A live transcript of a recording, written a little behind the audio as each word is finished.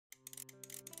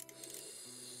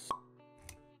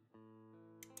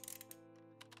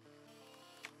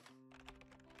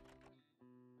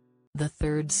The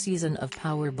third season of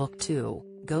Power Book 2,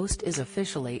 Ghost is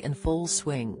officially in full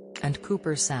swing, and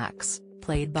Cooper Saxe,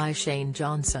 played by Shane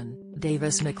Johnson,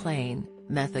 Davis McLean,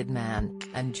 Method Man,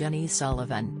 and Jenny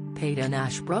Sullivan, Peyton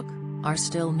Ashbrook, are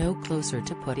still no closer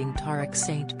to putting Tarek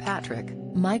St. Patrick,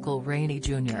 Michael Rainey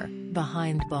Jr.,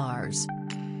 behind bars.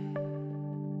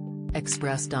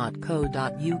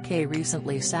 Express.co.uk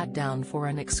recently sat down for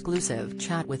an exclusive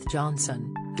chat with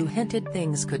Johnson, who hinted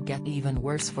things could get even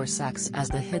worse for Saxe as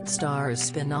the hit star's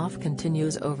spin-off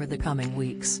continues over the coming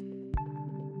weeks.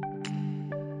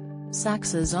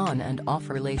 Saxe's on and off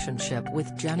relationship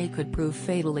with Jenny could prove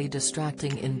fatally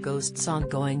distracting in Ghost's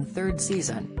ongoing third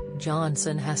season,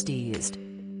 Johnson has teased.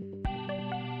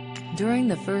 During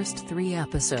the first 3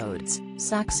 episodes,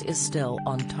 Saxe is still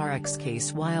on Tarek's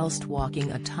case whilst walking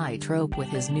a tightrope with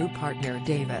his new partner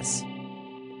Davis.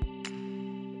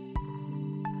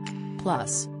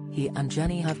 Plus, he and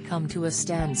Jenny have come to a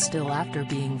standstill after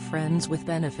being friends with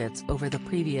benefits over the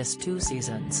previous 2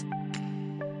 seasons.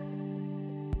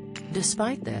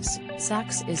 Despite this,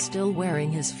 Saxe is still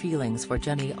wearing his feelings for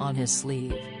Jenny on his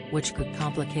sleeve, which could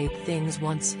complicate things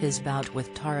once his bout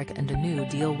with Tarek and a new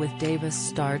deal with Davis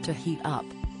start to heat up.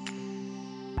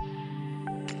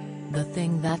 The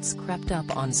thing that's crept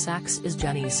up on Saxe is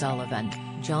Jenny Sullivan,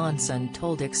 Johnson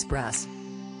told Express.co.uk.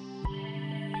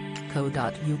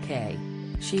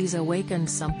 She's awakened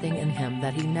something in him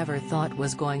that he never thought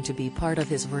was going to be part of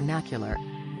his vernacular.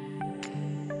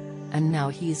 And now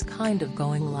he's kind of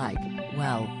going like,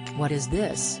 well, what is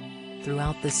this?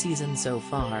 Throughout the season so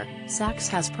far, Saxe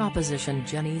has propositioned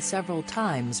Jenny several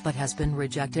times but has been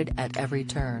rejected at every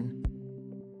turn.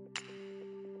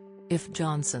 If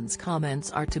Johnson's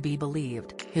comments are to be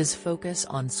believed, his focus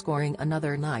on scoring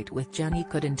another night with Jenny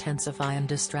could intensify and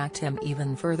distract him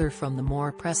even further from the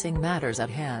more pressing matters at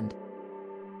hand.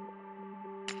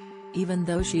 Even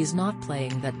though she's not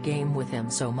playing that game with him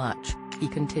so much, he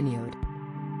continued.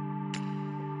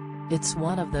 It's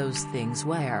one of those things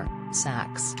where,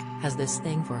 Saxe, has this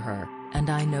thing for her, and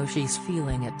I know she's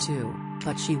feeling it too,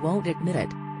 but she won't admit it.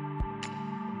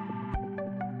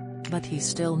 But he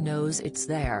still knows it's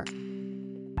there.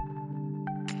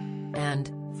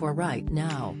 And, for right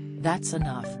now, that's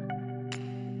enough.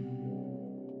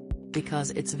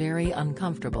 Because it's very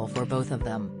uncomfortable for both of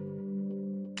them.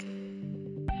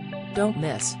 Don't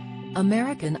miss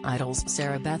American Idol's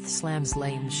Sarah Beth slams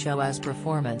Lane's show as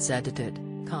performance edited.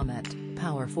 Comment,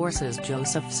 Power Force's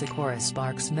Joseph Sikora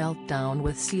sparks meltdown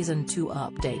with Season 2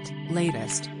 update.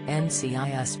 Latest,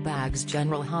 NCIS bags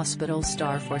General Hospital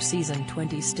star for Season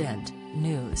 20 stint.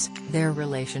 News, their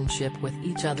relationship with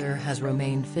each other has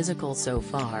remained physical so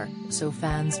far, so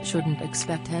fans shouldn't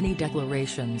expect any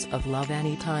declarations of love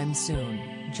anytime soon,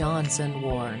 Johnson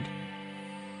warned.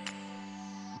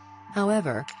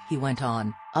 However, he went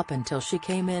on, up until she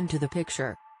came into the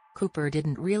picture, Cooper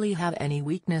didn't really have any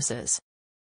weaknesses.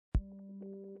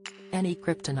 Any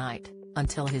kryptonite,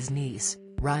 until his niece,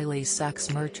 Riley Saxe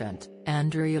merchant,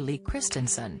 Andrea Lee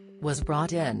Christensen, was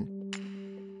brought in.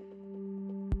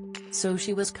 So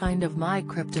she was kind of my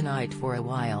kryptonite for a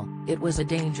while. It was a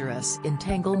dangerous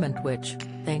entanglement which,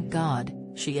 thank God,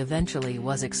 she eventually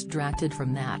was extracted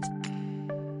from that.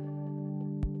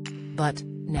 But,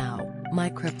 now, my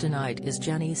kryptonite is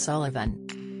Jenny Sullivan.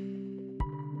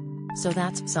 So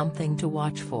that's something to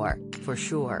watch for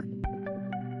sure.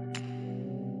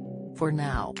 For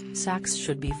now, Saxe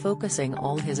should be focusing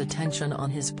all his attention on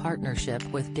his partnership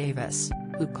with Davis,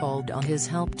 who called on his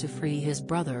help to free his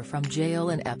brother from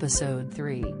jail in episode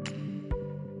 3.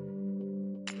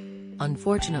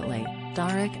 Unfortunately,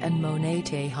 Tarek and Monet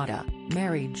Tejada,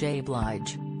 Mary J.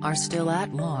 Blige, are still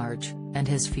at large, and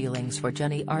his feelings for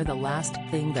Jenny are the last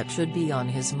thing that should be on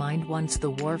his mind once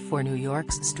the war for New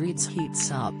York's streets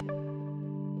heats up.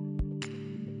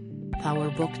 Power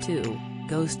Book 2,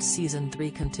 Ghost Season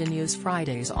 3 continues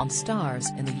Fridays on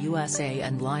Stars in the USA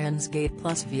and Lionsgate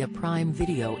Plus via Prime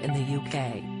Video in the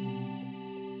UK.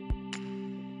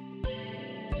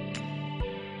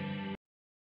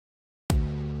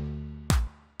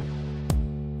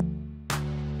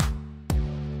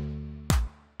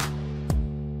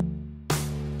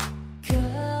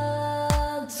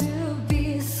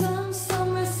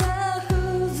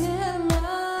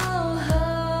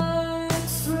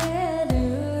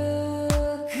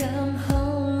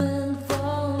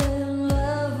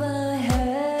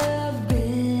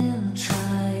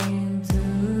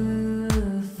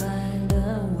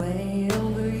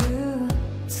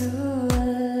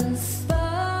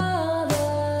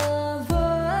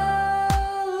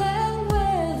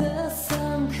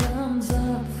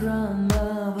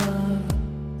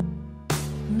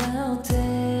 Now